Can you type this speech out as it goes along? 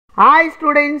Hi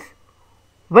students,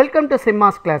 welcome to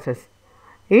Simmas classes.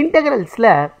 Integrals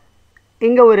la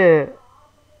inga oru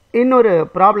இன்னொரு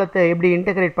ப்ராப்ளத்தை எப்படி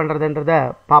integrate பண்றதுன்றதை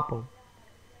பார்ப்போம்.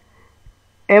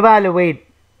 Evaluate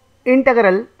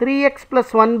integral 3x plus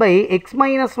 1 by x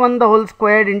minus 1 the whole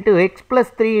squared into x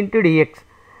plus 3 into dx.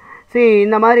 See,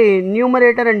 இந்த மாதிரி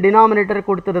numerator and denominator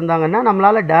கொடுத்துருந்தாங்கன்னா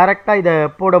நம்மளால் டைரெக்டாக இதை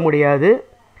போட முடியாது.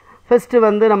 ஃபஸ்ட்டு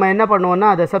வந்து நம்ம என்ன பண்ணுவோம்னா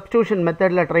அதை சப்ஸ்டியூஷன்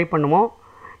மெத்தடில் ட்ரை பண்ணுவோம்.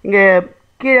 இங்கே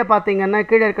கீழே பார்த்தீங்கன்னா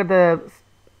கீழே இருக்கிறத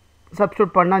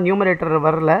சப்ஸ்டியூட் பண்ணால் நியூமரேட்டர்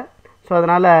வரல. ஸோ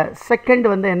அதனால் செகண்ட்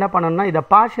வந்து என்ன பண்ணணும்னா இதை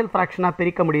பார்ஷியல் ஃப்ராக்ஷனாக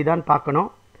பிரிக்க முடியுதான்னு பார்க்கணும்.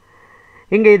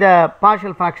 இங்கே இதை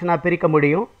பார்ஷியல் ஃப்ராக்ஷனாக பிரிக்க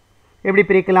முடியும். எப்படி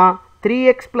பிரிக்கலாம்?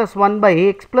 3x plus 1 by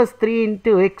x plus 3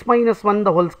 into x minus 1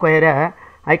 the whole square.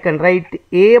 I can write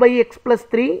a by x plus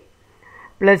 3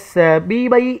 plus b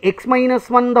by x minus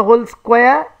 1 the whole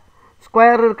square.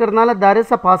 Square இருக்கிறதுனால there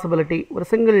is a possibility ஒரு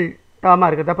single டேர்மாக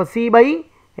இருக்குது. அப்போ c by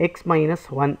x minus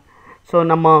 1. So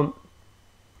நம்ம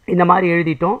இந்த மாதிரி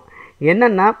எழுதிட்டோம்.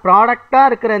 என்னென்னா ப்ராடக்டாக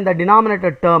இருக்கிற இந்த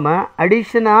டினாமினேட்டர் டேர்மை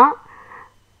அடிஷனாக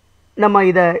நம்ம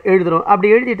இதை எழுதுகிறோம். அப்படி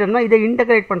எழுதிட்டோம்னா இதை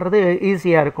இன்டகிரேட் பண்ணுறது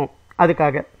ஈஸியாக இருக்கும்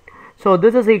அதுக்காக. So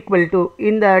this is equal to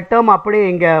இந்த டேர்ம் அப்படியே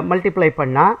இங்கே மல்டிப்ளை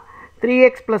பண்ணால்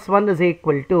 3x plus 1 is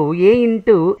equal to a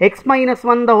into x minus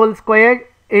 1 the whole squared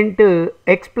into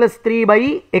x plus 3 by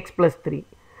x plus 3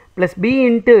 plus b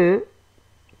into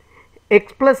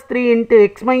x plus 3 into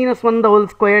x minus 1 the whole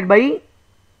squared by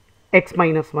x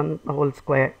minus 1 the whole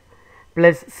square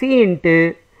plus c into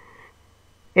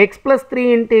x plus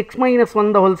 3 into x minus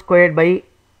 1 the whole squared by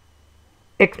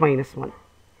x minus 1.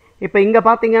 இப்போ இங்கே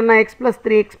பார்த்தீங்கன்னா x plus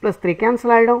 3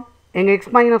 cancel ஆகிடும். இங்கே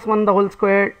x minus 1 the whole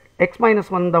squared x minus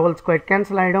 1 the whole squared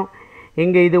cancel ஆகிடும்.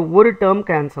 இங்கே இது ஒரு term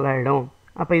cancel ஆகிடும்.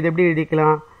 அப்போ இது எப்படி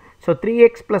எழுதிக்கலாம்? So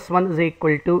 3x plus 1 is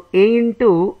equal to a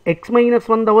into x minus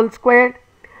 1 the whole squared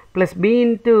plus b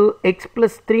into x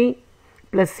plus 3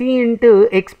 plus c into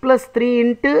x plus 3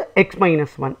 into x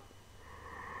minus 1.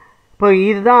 இப்போ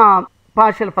இதுதான்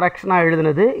பார்ஷியல் ஃப்ராக்ஷனாக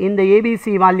எழுதுனது. இந்த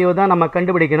ஏபிசி வேல்யூ தான் நம்ம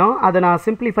கண்டுபிடிக்கணும். அதை நான்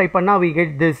சிம்பிளிஃபை பண்ணால் we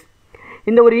get this.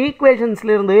 இந்த ஒரு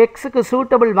ஈக்குவேஷன்ஸ்லேருந்து எக்ஸுக்கு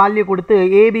சூட்டபிள் வேல்யூ கொடுத்து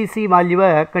ஏபிசி வேல்யூவை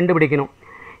கண்டுபிடிக்கணும்.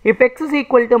 இப்போ x is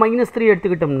equal to -3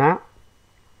 எடுத்துக்கிட்டோம்னா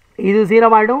இது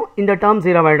 0 ஆகிடும், இந்த டேர்ம்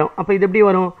 0 ஆகிடும். அப்போ இது எப்படி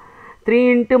வரும்? 3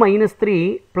 into -3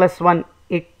 plus 1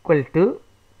 equal to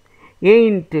a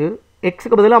into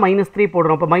xக்கு பதிலாக -3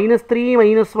 போடுறோம். அப்போ -3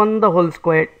 minus 1 the whole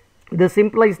square. This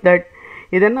implies that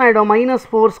இது என்ன ஆகிடும்?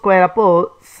 -4 ஸ்கொயர். அப்போது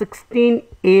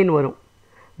 16a வரும்.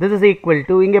 திஸ் இஸ் ஈக்குவல்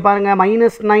டு இங்கே பாருங்கள்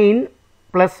 -9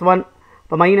 plus 1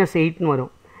 இப்போ -8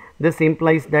 வரும். This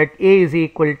implies that a is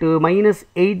equal to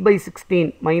 -8 by 16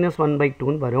 -1 by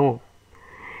 2 வரும்.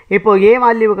 இப்போது a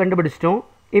வேல்யூவை கண்டுபிடிச்சிட்டோம்.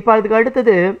 இப்போ அதுக்கு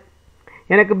அடுத்தது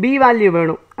எனக்கு b வேல்யூ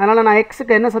வேணும். அதனால் நான்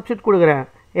எக்ஸுக்கு என்ன சப்ஸ்டியூட் கொடுக்குறேன்?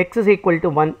 x is equal to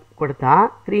 1 கொடுத்தா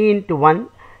 3 into 1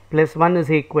 plus 1 is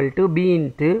equal to b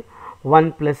into 1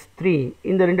 plus 3.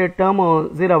 இந்த ரெண்டு டேர்மும்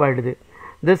 0 ஆகிடுது.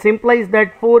 This implies that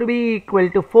 4b equal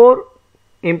to 4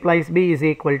 implies b is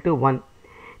equal to 1.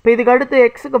 இப்போ இதுக்கு அடுத்து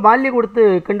எக்ஸுக்கு வேல்யூ கொடுத்து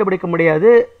கண்டுபிடிக்க முடியாது.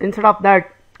 இன்ஸ்டெட் ஆஃப் தட்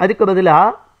அதுக்கு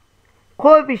பதிலாக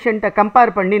கோஎஃபிஷியண்ட்டை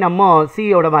கம்பேர் பண்ணி நம்ம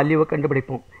சியோட வேல்யூவை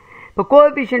கண்டுபிடிப்போம். இப்போ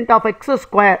கோஎஃபிஷியன்ட் ஆஃப் எக்ஸ்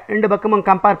ஸ்கொயர் ரெண்டு பக்கமும்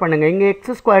கம்பேர் பண்ணுங்கள். இங்கே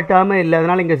எக்ஸ் ஸ்கொயர் டேர்மே இல்லை,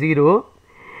 அதனால் இங்கே 0.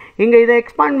 இங்கே இதை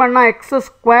எக்ஸ்பாண்ட் பண்ணால் X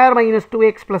square minus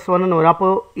 2x plus 1 வரும்.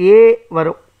 அப்போது a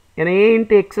வரும். ஏன்னா a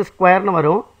into x ஸ்கொயர்னு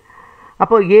வரும்.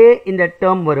 அப்போது a இந்த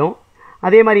டேர்ம் வரும்.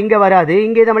 அதே மாதிரி இங்கே வராது.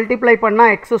 இங்கே இதை மல்டிப்ளை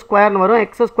பண்ணால் எக்ஸ் ஸ்கொயர்னு வரும்.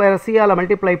 எக்ஸ் ஸ்கொயர் சியால்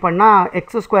மல்டிப்ளை பண்ணால்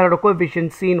எக்ஸ் ஸ்கொயரோட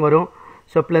கோஎஃபிஷியன்ட் சின்னு வரும்.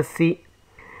 So plus C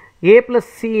a plus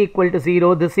c equal to 0.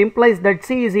 This implies that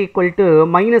c is equal to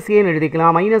 -aன்னு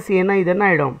எழுதிக்கலாம். -a இது என்ன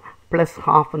ஆகிடும்? ப்ளஸ்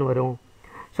ஹாஃப்னு வரும்.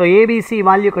 ஸோ ஏபிசி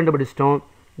வேல்யூ கண்டுபிடிச்சிட்டோம்.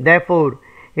 therefore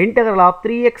integral of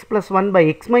 3x plus 1 by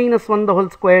x minus 1 the whole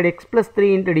squared x plus 3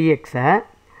 into dx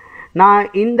நான்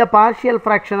இந்த partial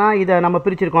ஃப்ராக்ஷனாக இதை நம்ம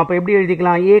பிரிச்சிருக்கோம். அப்போ எப்படி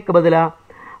எழுதிக்கலாம்? ஏக்கு பதிலாக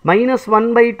 -1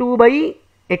 by 2 by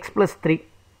x plus 3.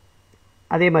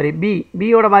 அதே மாதிரி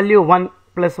பியோட value 1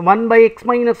 plus 1 by x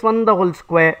minus 1 the whole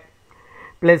square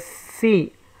plus c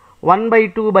 1 by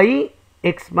 2 by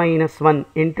x minus 1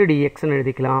 into dxன்னு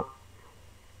எழுதிக்கலாம்.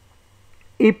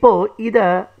 இப்போது இதை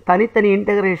தனித்தனி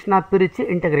இன்டகிரேஷனாக பிரித்து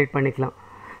இன்டகிரேட் பண்ணிக்கலாம்.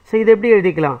 ஸோ இது எப்படி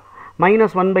எழுதிக்கலாம்?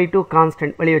 -1 by 2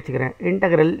 கான்ஸ்டன்ட் வெளியே வச்சுக்கிறேன்.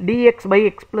 Integral dx by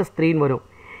x plus 3 வரும்.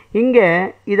 இங்கே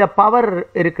இதை பவர்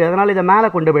இருக்குது, அதனால் இதை மேலே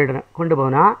கொண்டு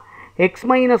போனால் x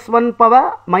minus 1 பவர்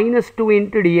 -2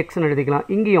 into dxன்னு எழுதிக்கலாம்.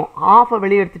 இங்கேயும் ஆஃபை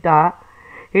வெளியே எடுத்துட்டா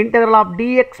integral of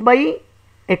dx by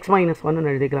x minus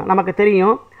 1ன்னு எழுதிக்கலாம். நமக்கு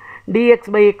தெரியும் dx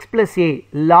by x plus a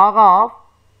log of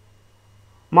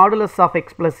modulus of x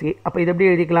plus a. அப்போ இது எப்படி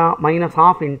எழுதிக்கலாம்?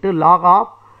 -1/2 into log of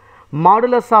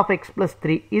modulus of x plus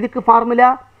 3. இதுக்கு formula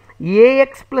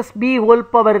ax plus b whole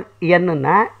power n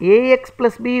னா ax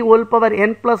plus b whole power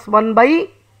n plus 1 by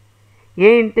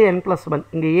a into n plus 1.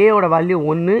 இங்கே a ஓட value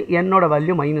 1, n ஓட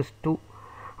value -2.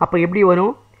 அப்போ எப்படி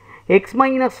வரும்? x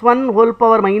minus 1 whole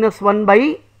power minus 1 by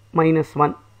minus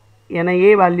 1. ஏன்னா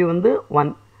a value வந்து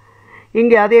 1.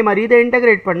 இங்கே அதே மாதிரி இதை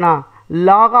இன்டகிரேட் பண்ணா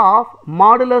log of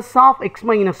modulus of x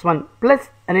minus 1 plus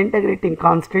an integrating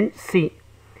constant c.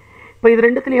 இப்போ இது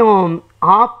ரெண்டுத்துலேயும்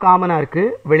half காமனாக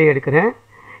இருக்குது, வெளியே எடுக்கிறேன்.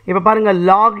 இப்போ பாருங்கள்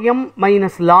log m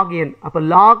minus log n, அப்போ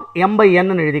log m by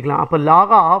n எழுதிக்கலாம். அப்போ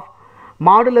log of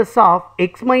modulus of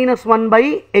x minus 1 by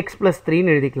x plus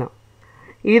 3 எழுதிக்கலாம்.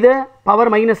 இது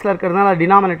பவர் மைனஸில் இருக்கிறதுனால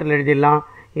டினாமினேட்டரில் எழுதிடலாம்.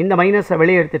 இந்த மைனஸை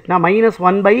வெளியே எடுத்துட்டுனா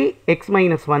 -1 by x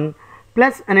minus 1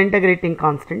 plus an integrating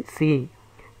constant c.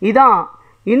 இதான்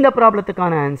இந்த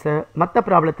ப்ராப்ளத்துக்கான ஆன்சர். மற்ற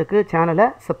ப்ராப்ளத்துக்கு சேனலை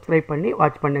சப்ஸ்கிரைப் பண்ணி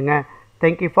வாட்ச் பண்ணுங்கள்.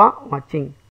 தேங்க்யூ ஃபார் வாட்சிங்.